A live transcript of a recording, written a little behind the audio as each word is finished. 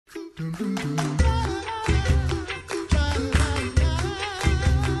You're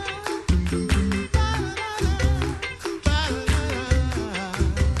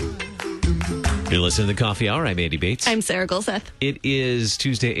listening to the Coffee Hour. I'm Andy Bates. I'm Sarah Gulseth. It is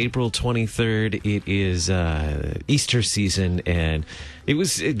Tuesday, April 23rd. It is Easter season, and it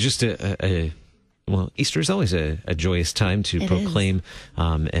was just well, Easter is always a joyous time to proclaim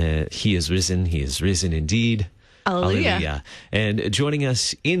He is risen. He is risen indeed. Hallelujah. And joining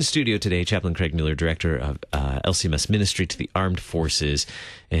us in studio today, Chaplain Craig Muehler, Director of LCMS Ministry to the Armed Forces.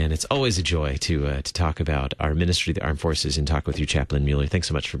 And it's always a joy to talk about our ministry, the Armed Forces, and talk with you, Chaplain Muehler. Thanks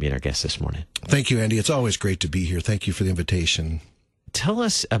so much for being our guest this morning. Thank you, Andy. It's always great to be here. Thank you for the invitation. Tell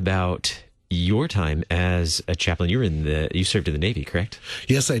us about your time as a chaplain. You served in the Navy, correct?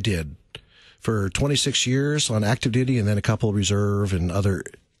 Yes, I did. For 26 years on active duty, and then a couple of reserve and other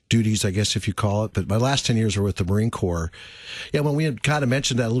duties, I guess, if you call it. But my last 10 years were with the Marine Corps. Yeah, when we had kind of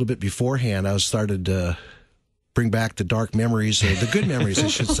mentioned that a little bit beforehand, I started to bring back the dark memories, or the good memories, I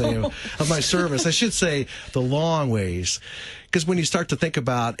should say, of my service. I should say the long ways. Because when you start to think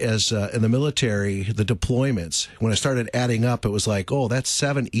about, as in the military, the deployments, when I started adding up, it was like, oh, that's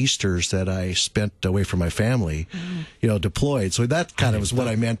 7 Easters that I spent away from my family, deployed. So that kind of was what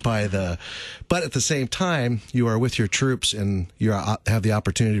I meant by but at the same time, you are with your troops and you have the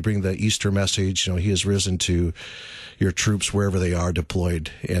opportunity to bring the Easter message, He has risen, to your troops wherever they are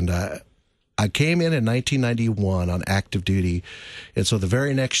deployed. And I came in 1991 on active duty, and so the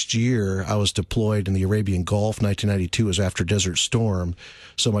very next year I was deployed in the Arabian Gulf. 1992 was after Desert Storm.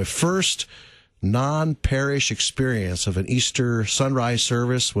 So my first non-parish experience of an Easter sunrise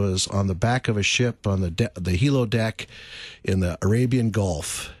service was on the back of a ship on the helo deck in the Arabian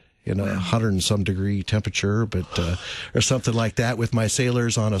Gulf, in a 100 and some degree temperature, but or something like that, with my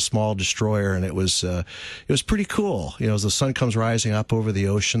sailors on a small destroyer, and it was pretty cool. As the sun comes rising up over the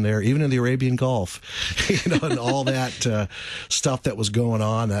ocean there, even in the Arabian Gulf, and all that stuff that was going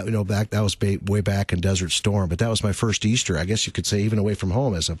on. That that was way back in Desert Storm, but that was my first Easter, I guess you could say, even away from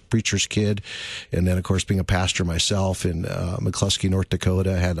home as a preacher's kid, and then of course being a pastor myself in McCluskey, North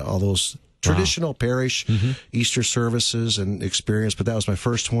Dakota. I had all those traditional parish Easter services and experience, but that was my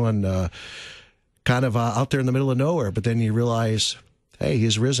first one, kind of out there in the middle of nowhere. But then you realize, hey,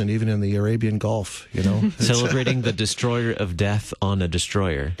 He's risen even in the Arabian Gulf, Celebrating the destroyer of death on a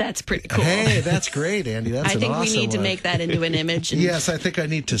destroyer. That's pretty cool. Hey, that's great, Andy. I think we need to make that into an image. And yes, I think I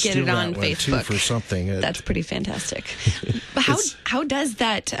need to get steal it on that one Facebook too for something. That's pretty fantastic. But how does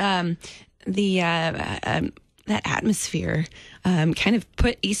that that atmosphere kind of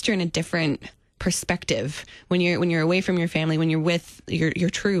put Easter in a different perspective when you're away from your family, when you're with your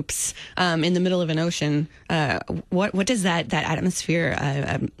troops in the middle of an ocean? What does that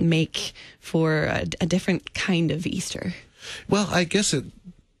atmosphere make for a different kind of Easter? Well, I guess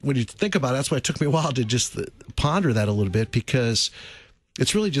when you think about it, that's why it took me a while to just ponder that a little bit, because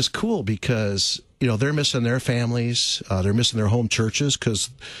it's really just cool, because they're missing their families, they're missing their home churches, because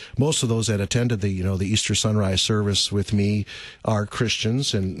most of those that attended the Easter sunrise service with me are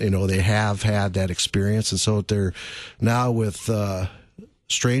Christians, and they have had that experience, and so they're now with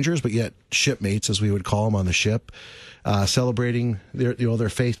strangers, but yet shipmates, as we would call them on the ship, celebrating their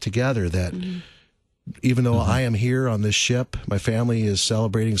faith together. That even though I am here on this ship, my family is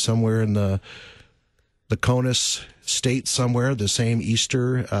celebrating somewhere in the CONUS state somewhere, the same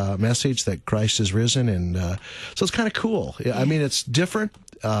Easter message that Christ is risen. And so it's kind of cool. I mean, it's different.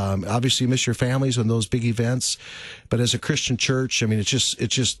 Obviously, you miss your families when those big events, but as a Christian church, I mean, it's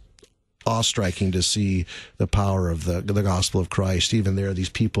just awe-striking to see the power of the gospel of Christ. Even there, these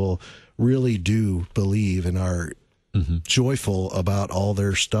people really do believe and are joyful about all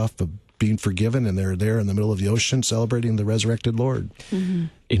their stuff of being forgiven, and they're there in the middle of the ocean celebrating the resurrected Lord.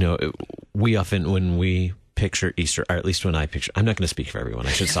 We often, when we picture Easter, or at least when I picture, I'm not going to speak for everyone,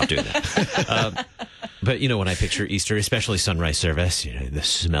 I should stop doing that. But when I picture Easter, especially sunrise service, the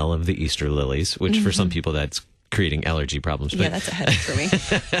smell of the Easter lilies, which for some people that's creating allergy problems. Yeah, that's a headache for me.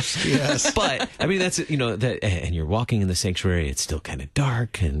 Yes. But I mean, that's, and you're walking in the sanctuary, it's still kind of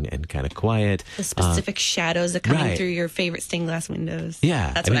dark and kind of quiet. The specific shadows that coming through your favorite stained glass windows.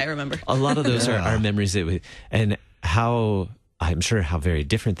 Yeah. That's what I remember. A lot of those are memories and how, I'm sure how very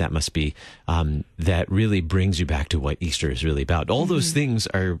different that must be, that really brings you back to what Easter is really about. All those things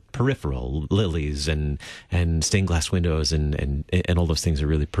are peripheral, lilies and stained glass windows and all those things are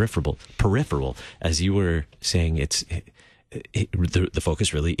really peripheral. As you were saying, the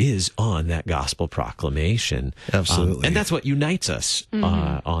focus really is on that gospel proclamation. Absolutely. And that's what unites us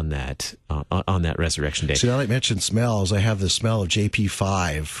on that resurrection day. See, now that I mentioned smells, I have the smell of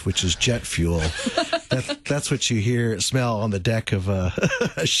JP5, which is jet fuel. That's what you smell on the deck of a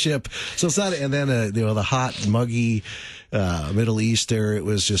ship. So it's not, and then the hot, muggy Middle East there, it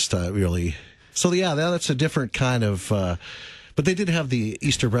was just really. So yeah, that's a different kind of. But they did have the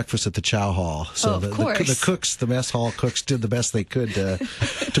Easter breakfast at the Chow Hall. So the cooks, the mess hall cooks, did the best they could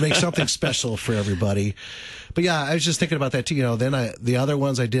to make something special for everybody. But yeah, I was just thinking about that too. Then the other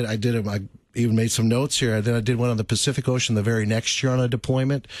ones I even made some notes here. Then I did one on the Pacific Ocean the very next year on a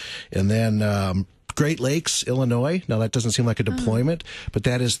deployment, and then. Great Lakes, Illinois. Now, that doesn't seem like a deployment, but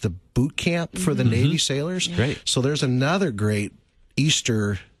that is the boot camp for the Navy sailors. Great. So there's another great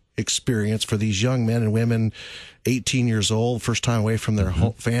Easter experience for these young men and women, 18 years old, first time away from their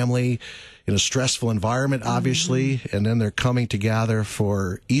home family, in a stressful environment, obviously, and then they're coming together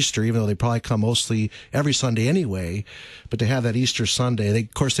for Easter, even though they probably come mostly every Sunday anyway. But to have that Easter Sunday,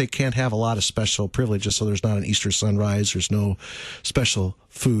 of course, they can't have a lot of special privileges, so there's not an Easter sunrise, there's no special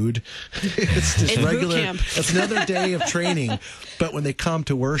food. It's just regular. Boot camp. It's another day of training. But when they come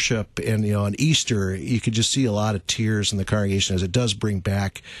to worship and, on Easter, you could just see a lot of tears in the congregation, as it does bring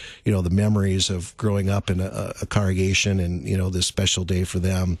back, the memories of growing up in a congregation and, this special day for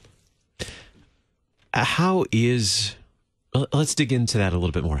them. Let's dig into that a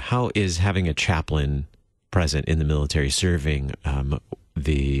little bit more. How is having a chaplain present in the military serving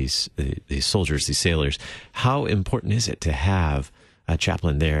these soldiers, these sailors, how important is it to have a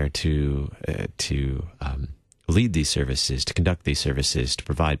chaplain there to lead these services, to conduct these services, to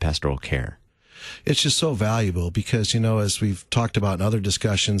provide pastoral care? It's just so valuable because, as we've talked about in other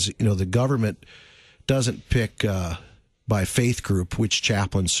discussions, the government doesn't pick by faith group which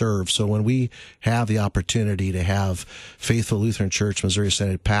chaplain serves. So when we have the opportunity to have Faithful Lutheran Church, Missouri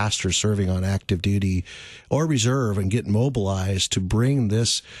Synod pastors serving on active duty or reserve and get mobilized to bring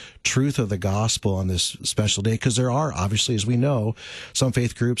this truth of the gospel on this special day, because there are, obviously, as we know, some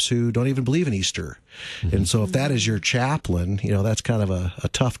faith groups who don't even believe in Easter. And so if that is your chaplain, that's kind of a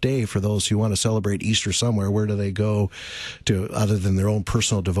tough day for those who want to celebrate Easter somewhere. Where do they go to, other than their own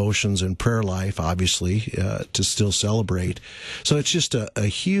personal devotions and prayer life, obviously, to still celebrate? So it's just a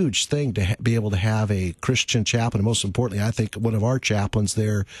huge thing to be able to have a Christian chaplain. And most importantly, I think one of our chaplains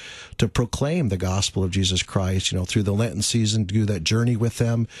there to proclaim the gospel of Jesus Christ, through the Lenten season, do that journey with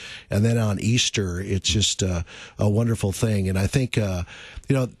them. And then on Easter, it's just a wonderful thing. And I think,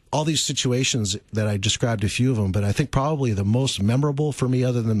 all these situations that I described, a few of them, but I think probably the most memorable for me,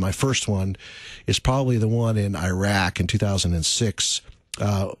 other than my first one, is probably the one in Iraq in 2006.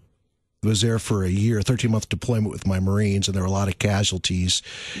 Was there for a year, 13-month deployment with my Marines, and there were a lot of casualties.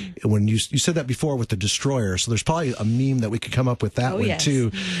 When you said that before with the destroyer, so there's probably a meme that we could come up with that one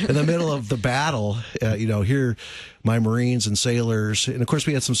too. In the middle of the battle, here my Marines and sailors, and of course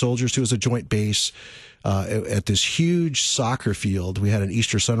we had some soldiers too as a joint base. At this huge soccer field, we had an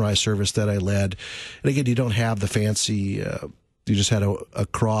Easter sunrise service that I led. And again, you don't have the fancy, you just had a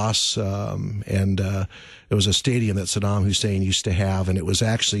cross, and it was a stadium that Saddam Hussein used to have, and it was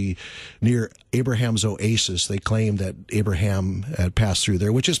actually near Abraham's oasis. They claimed that Abraham had passed through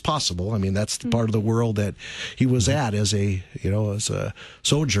there, which is possible. I mean, that's the part of the world that he was at as a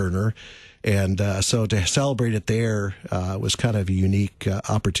sojourner. And so to celebrate it there was kind of a unique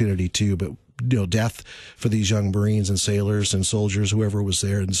opportunity too. But death for these young Marines and sailors and soldiers, whoever was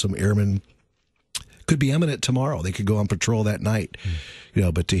there, and some airmen, could be imminent tomorrow. They could go on patrol that night.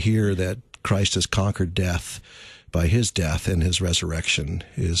 But to hear that Christ has conquered death by his death and his resurrection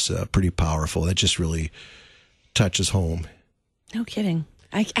is pretty powerful. That just really touches home. No kidding.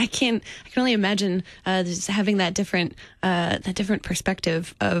 I can only imagine just having that different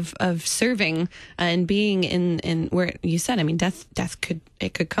perspective of serving and being in where you said. I mean, death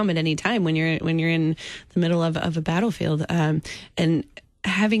could come at any time when you're in the middle of a battlefield, and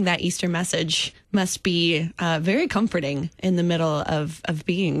having that Easter message must be very comforting in the middle of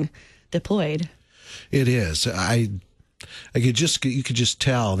being deployed. It is. You could just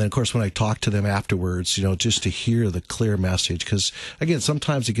tell. And then, of course, when I talk to them afterwards, just to hear the clear message, because again,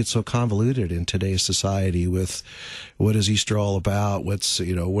 sometimes it gets so convoluted in today's society with what is Easter all about? What's,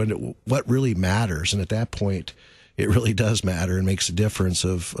 what really matters? And at that point, it really does matter and makes a difference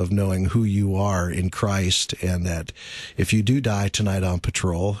of knowing who you are in Christ, and that if you do die tonight on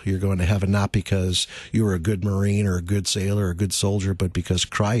patrol, you're going to heaven not because you were a good Marine or a good sailor or a good soldier, but because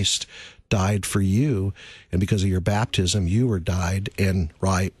Christ died for you, and because of your baptism, you were died and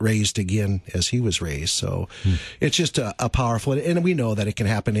raised again as he was raised. So it's just a powerful, and we know that it can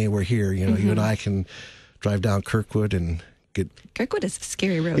happen anywhere here. You and I can drive down Kirkwood and get Kirkwood is a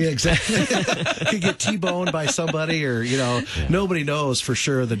scary road. Yeah, exactly. Could get T-boned by somebody, or nobody knows for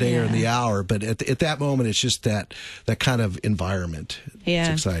sure the day or the hour. But at that moment, it's just that kind of environment.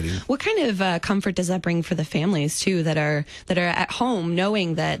 Yeah, it's exciting. What kind of comfort does that bring for the families too that are at home,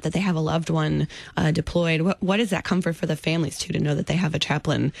 knowing that they have a loved one deployed? What is that comfort for the families too, to know that they have a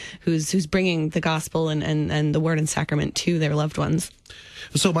chaplain who's bringing the gospel and the word and sacrament to their loved ones?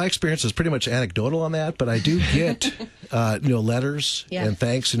 So my experience is pretty much anecdotal on that, but I do get letters and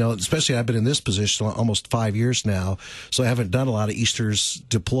thanks. Especially I've been in this position almost 5 years now, so I haven't done a lot of Easters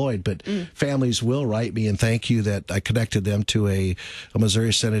deployed. But families will write me and thank you that I connected them to a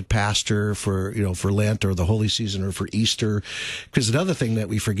Missouri Synod pastor for Lent or the Holy Season or for Easter. Because another thing that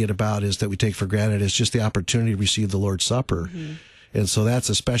we forget about is that we take for granted is just the opportunity to receive the Lord's Supper. Mm-hmm. And so that's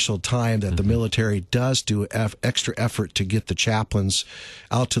a special time that the military does do extra effort to get the chaplains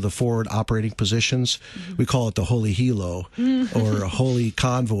out to the forward operating positions. Mm-hmm. We call it the Holy Helo or a Holy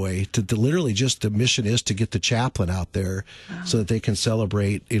Convoy. Literally just the mission is to get the chaplain out there so that they can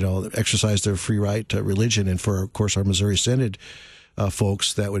celebrate, exercise their free right to religion. And for, of course, our Missouri Synod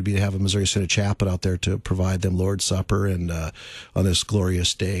folks, that would be to have a Missouri Synod chaplain out there to provide them Lord's Supper and on this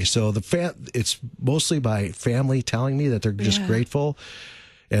glorious day. So it's mostly by family telling me that they're just grateful,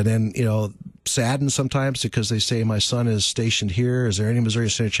 and then saddened sometimes because they say, my son is stationed here. Is there any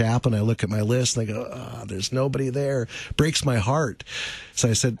Missouri Synod chaplain? I look at my list and I go, there's nobody there. Breaks my heart. So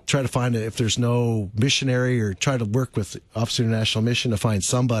I said, try to find if there's no missionary, or try to work with Office of International Mission to find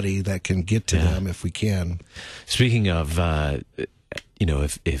somebody that can get to them if we can. Speaking of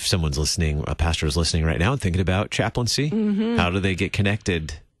if someone's listening, a pastor is listening right now and thinking about chaplaincy, how do they get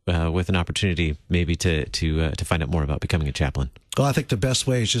connected with an opportunity maybe to find out more about becoming a chaplain? Well, I think the best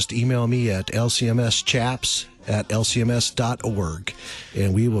way is just email me at LCMSchaps@LCMS.org,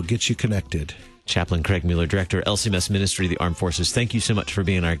 and we will get you connected. Chaplain Craig Muehler, Director, LCMS Ministry, the Armed Forces, thank you so much for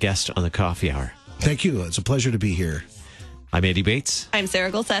being our guest on the Coffee Hour. Thank you. It's a pleasure to be here. I'm Andy Bates. I'm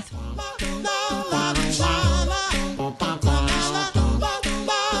Sarah Golseth.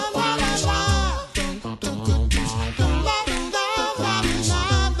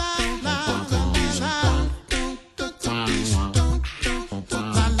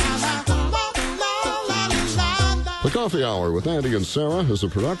 The Coffee Hour with Andy and Sarah is a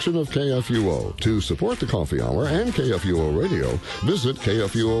production of KFUO. To support the Coffee Hour and KFUO Radio, visit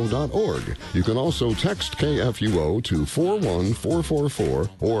KFUO.org. You can also text KFUO to 41444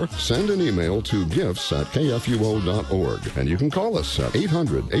 or send an email to gifts@KFUO.org. And you can call us at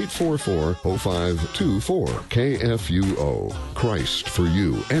 800-844-0524. KFUO. Christ for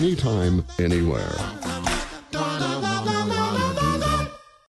you, anytime, anywhere.